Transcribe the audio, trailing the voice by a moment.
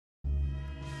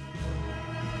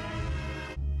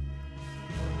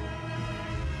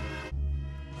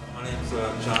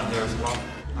John Harris Law.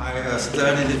 I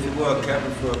studied, if you will,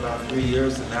 Kheprw for about 3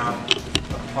 years, and now I'm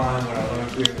applying what I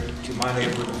learned here to my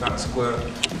neighborhood in Fountain Square,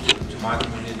 to my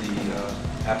community,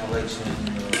 Appalachian,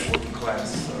 working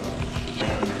class,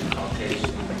 mainly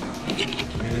Caucasian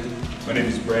community. My name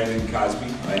is Brandon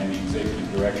Cosby. I'm the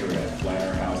executive director at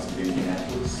Flyer House in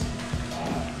Indianapolis.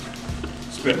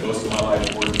 Spent most of my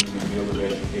life working in the field of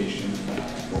education,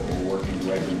 or working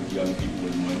directly with young people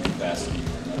in one capacity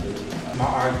or another. My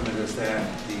argument is that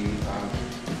the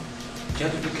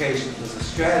gentrification is a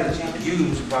strategy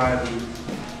used by the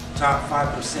top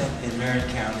 5% in Marion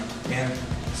County and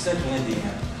central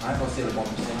Indiana. I ain't gonna say the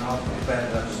 1%, I'll back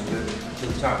it up a little bit to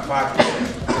the top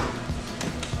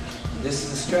 5%. This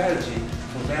is a strategy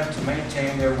for them to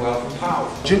maintain their wealth and power.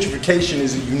 Gentrification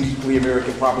is a uniquely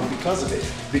American problem because of it.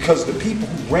 Because the people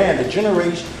who ran, the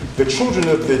children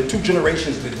of the two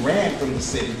generations that ran from the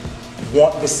city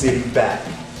want the city back,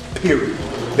 period.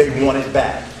 They want it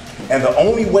back. And the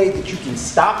only way that you can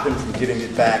stop them from getting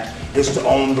it back is to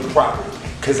own the property.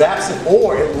 Because absent,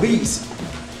 or at least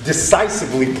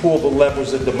decisively pull the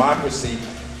levers of democracy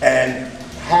and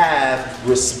have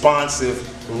responsive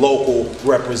local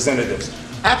representatives.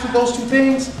 After those two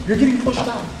things, you're getting pushed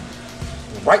out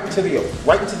right to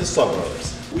the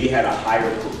suburbs. We had a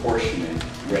higher proportionate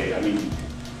rate. I mean,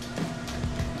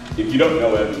 if you don't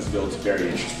know Evansville, it's a very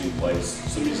interesting place.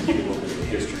 So let me just give you a little bit of the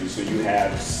history. So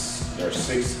there are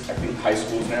 6, I think, high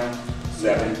schools now,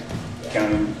 7,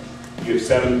 counting. You have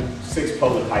 6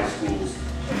 public high schools,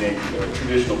 and then there are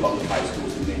traditional public high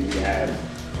schools, and then you have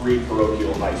 3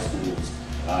 parochial high schools,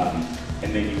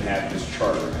 and then you have this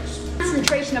charter high school.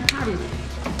 Concentration of poverty.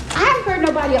 I haven't heard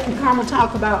nobody up in Carmel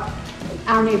talk about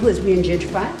our neighborhoods being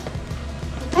gentrified.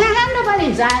 I have nobody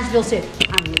in Zionsville say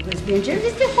our neighborhoods being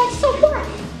gentrified. What's so what?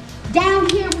 Down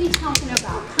here we talking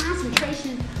about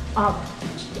concentration of,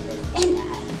 and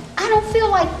I don't feel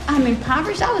like I'm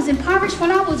impoverished. I was impoverished when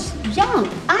I was young.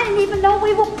 I didn't even know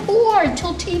we were poor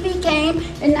until TV came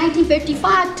in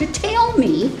 1955 to tell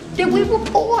me that we were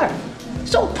poor.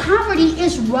 So poverty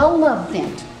is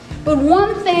relevant. But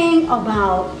one thing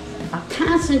about a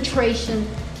concentration,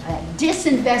 a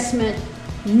disinvestment,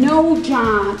 no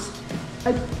jobs,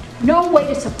 no way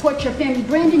to support your family.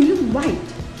 Brandon, you're right.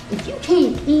 If you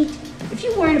can't eat, if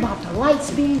you're worried about the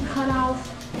lights being cut off,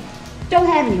 don't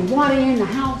have any water in the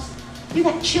house, you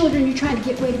got children you're trying to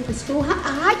get ready for school,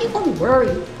 how are you going to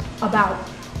worry about,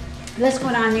 let's go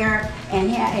down there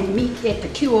and meet at the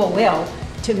QOL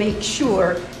to make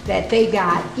sure that they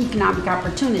got economic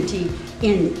opportunity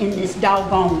in this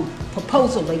doggone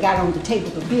proposal they got on the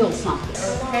table to build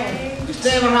something. Okay. You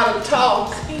still learn how to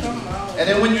talk, and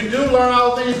then when you do learn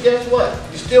all things, guess what?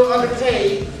 You're still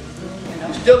underpaid,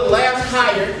 you're still the last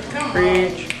hired.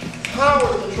 Power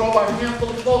is controlled by a handful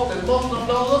of folks, and most of them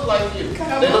don't look like you.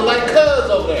 They look like cuz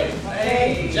over there.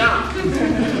 Hey. John.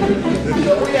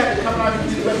 So we have to come out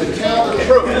and we have to tell the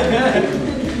truth.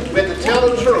 We have to tell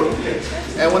the truth.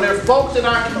 And when there are folks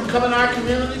come in our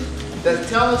community that's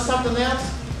telling us something else,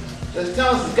 that's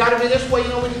telling us it's got to be this way, you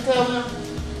know what you tell them?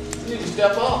 You need to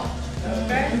step off.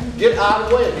 Okay. Get out of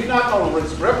the way. If you're not going to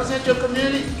represent your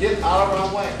community, get out of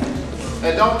our way.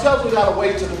 And don't tell us we got to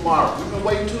wait till tomorrow. We've been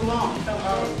waiting too long.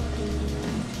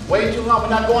 Way too long. We're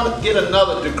not going to get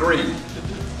another degree.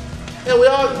 Yeah,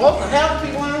 half the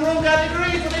people in the room got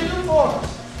degrees. What they do for us?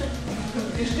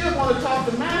 You still want to talk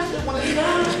to master when it's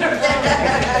done.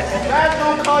 God's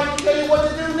going to call you and tell you what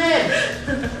to do next.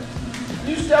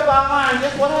 You step out of line,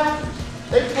 guess what happens?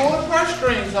 They pull the purse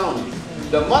strings on you.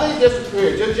 The money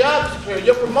disappears, your job disappears,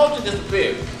 your promotion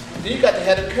disappears. Then you got to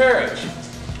have the courage.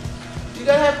 You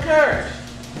got to have courage.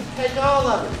 Take all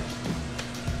of it.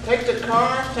 Take the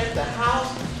cars, take the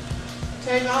house,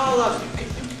 take all of it.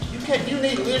 You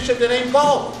need leadership that ain't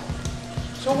bold.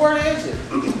 So where is it?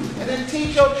 And then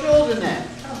teach your children that.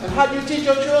 And how do you teach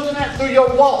your children that? Through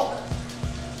your walk.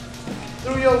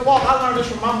 Through your walk. I learned this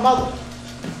from my mother,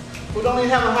 who don't even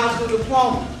have a high school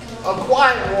diploma. A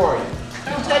quiet warrior.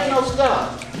 Don't take no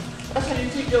stuff. That's how you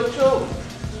teach your children.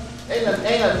 Ain't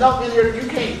enough in here, you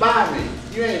can't buy me.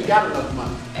 You ain't got enough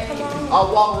money. I'll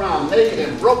walk around naked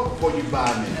and broke before you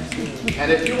buy me.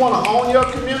 And if you want to own your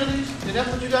communities, then that's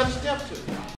what you got to step to.